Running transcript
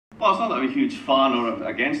Well, it's not that I'm a huge fan or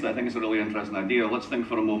against it. I think it's a really interesting idea. Let's think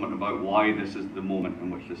for a moment about why this is the moment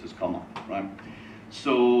in which this has come up, right?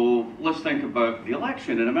 So let's think about the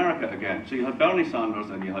election in America again. So you had Bernie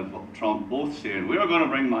Sanders and you had Trump both saying, we are going to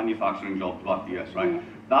bring manufacturing jobs back to the US, right?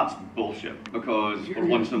 That's bullshit, because for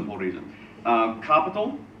one simple reason.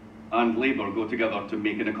 Capital and labour go together to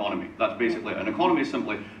make an economy. That's basically it. An economy is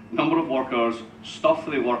simply number of workers, stuff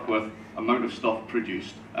they work with, amount of stuff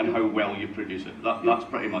produced, and how well you produce it. That's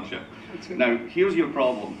pretty much it. Now, here's your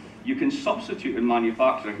problem. You can substitute in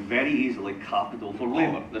manufacturing very easily capital for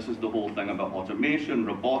labour. This is the whole thing about automation,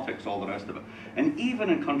 robotics, all the rest of it. And even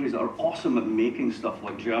in countries that are awesome at making stuff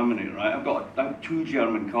like Germany, right? I have 2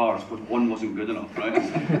 German cars because one wasn't good enough,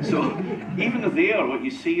 right? So even there, what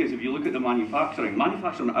you see is if you look at the manufacturing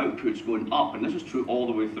output's going up, and this is true all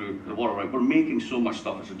the way through the world, right? We're making so much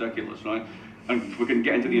stuff, it's ridiculous, right? And we can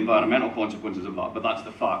get into the environmental consequences of that, but that's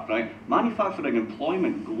the fact, right? Manufacturing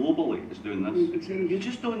employment globally is doing this. You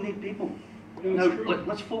just don't need people. Now,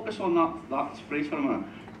 let's focus on that phrase for a minute.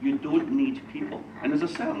 You don't need people. And there's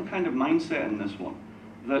a certain kind of mindset in this one,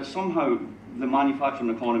 that somehow the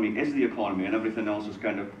manufacturing economy is the economy and everything else is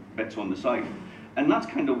kind of bits on the side. And that's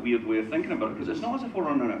kind of a weird way of thinking about it, because it's not as if we're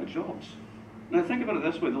running out of jobs. Now, think about it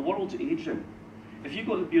this way, the world's aging. If you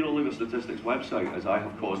go to the Bureau of Labour Statistics website, as I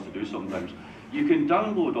have cause to do sometimes, you can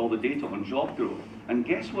download all the data on job growth, and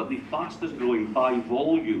guess what the fastest growing by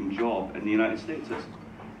volume job in the United States is?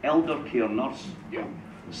 Elder care nurse.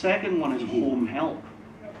 Second one is home help.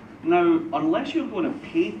 Now, unless you're going to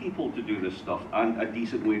pay people to do this stuff and a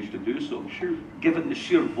decent wage to do so, given the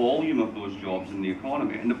sheer volume of those jobs in the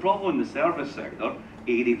economy, and the problem in the service sector,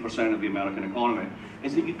 80% of the American economy,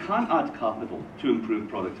 is that you can't add capital to improve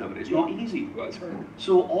productivity. It's not easy. That's right.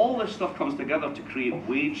 So all this stuff comes together to create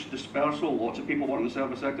wage dispersal. Lots of people work in the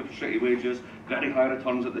service sector for shitty wages, very high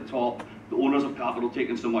returns at the top, the owners of capital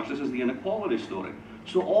taking so much. This is the inequality story.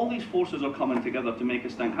 So all these forces are coming together to make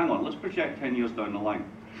us think, hang on, let's project 10 years down the line.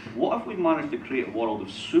 What if we managed to create a world of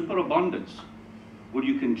superabundance where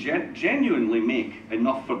you can genuinely make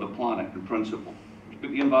enough for the planet in principle? Put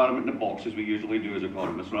the environment in the box as we usually do as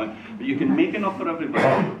economists, right? But you can make enough for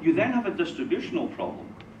everybody. You then have a distributional problem.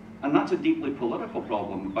 And that's a deeply political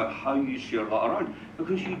problem about how you share that around.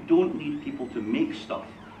 Because you don't need people to make stuff.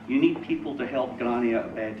 You need people to help Granny out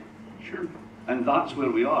of bed. And that's where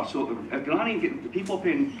we are. So if people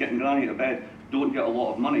getting Granny out of bed don't get a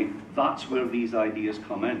lot of money, that's where these ideas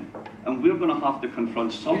come in. And we're going to have to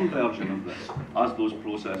confront some version of this as those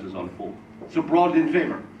processes unfold. So broadly in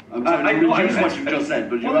favour? I'm sorry, I reduce what you just said,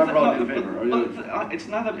 but you are broadly in favour. It's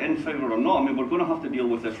neither in favour or not. I mean, we're going to have to deal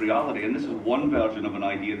with this reality, and this is one version of an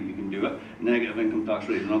idea that you can do it. Negative income tax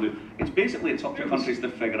rate is another. It's up to countries to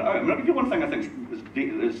figure it out. I'm going to give you one thing I think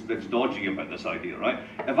that's dodgy about this idea, right?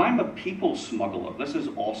 If I'm a people smuggler, this is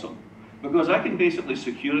awesome. Because I can basically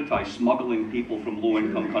securitize smuggling people from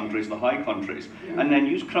low-income countries to high countries, and then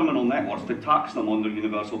use criminal networks to tax them on their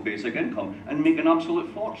universal basic income and make an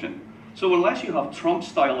absolute fortune. So unless you have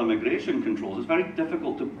Trump-style immigration controls, it's very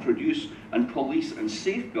difficult to produce and police and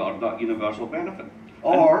safeguard that universal benefit.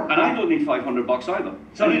 And I don't need $500 either.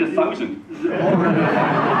 I need 1,000.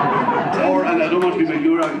 Or, and I don't want to be making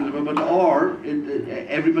your argument, but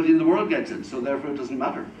everybody in the world gets it, so therefore it doesn't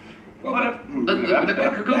matter. Can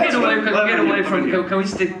we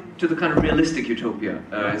stick to the kind of realistic utopia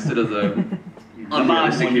instead of the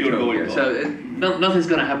unrealistic utopia? So nothing's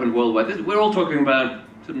going to happen worldwide. We're all talking about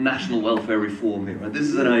sort of national welfare reform here. Right? This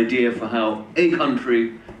is an idea for how a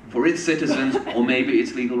country, for its citizens, or maybe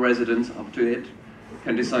its legal residents, up to it,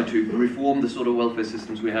 can decide to reform the sort of welfare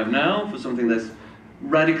systems we have now for something that's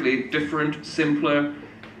radically different, simpler.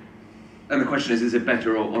 And the question is it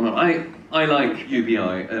better or not? I like UBI,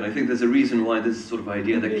 and I think there's a reason why this sort of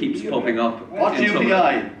idea that keeps popping up. What's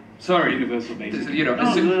UBI? Sorry. Universal basic. You know,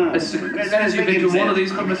 as soon as you get to one of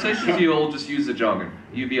these conversations, you all just use the jargon.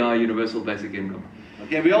 UBI, universal basic income.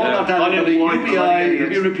 Okay, we all got that. UBI, to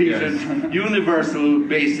be repeated, universal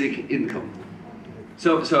basic income.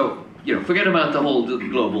 So you know, forget about the whole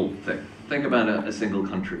global thing. Think about a single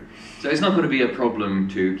country. So it's not going to be a problem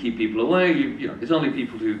to keep people away. You know, it's only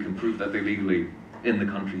people who can prove that they're legally in the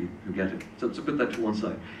country who get it. So put that to one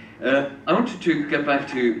side. I wanted to get back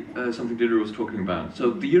to something Deirdre was talking about.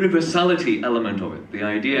 So the universality element of it, the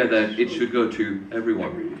idea that it should go to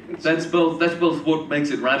everyone. That's both what makes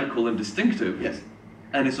it radical and distinctive. Yes.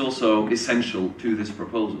 And it's also essential to this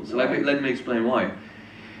proposal. So let me explain why.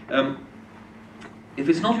 If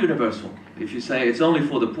it's not universal, if you say it's only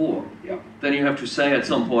for the poor, then you have to say at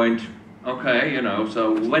some point, okay, you know,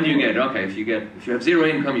 so when do you get it? Okay, if you have zero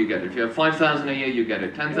income, you get it. If you have 5,000 a year, you get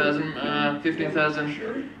it. 10,000,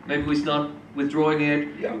 15,000, maybe we start withdrawing it.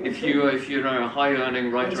 If you're a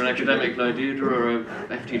high-earning writer and academic like Deirdre or a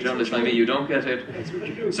FT journalist like me, you don't get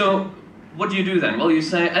it. So what do you do then? Well, you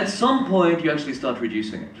say at some point you actually start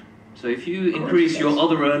reducing it. So if you increase your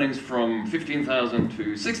other earnings from 15,000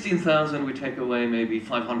 to 16,000, we take away maybe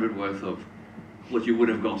 500 worth of what you would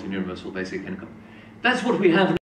have got in universal basic income. That's what we have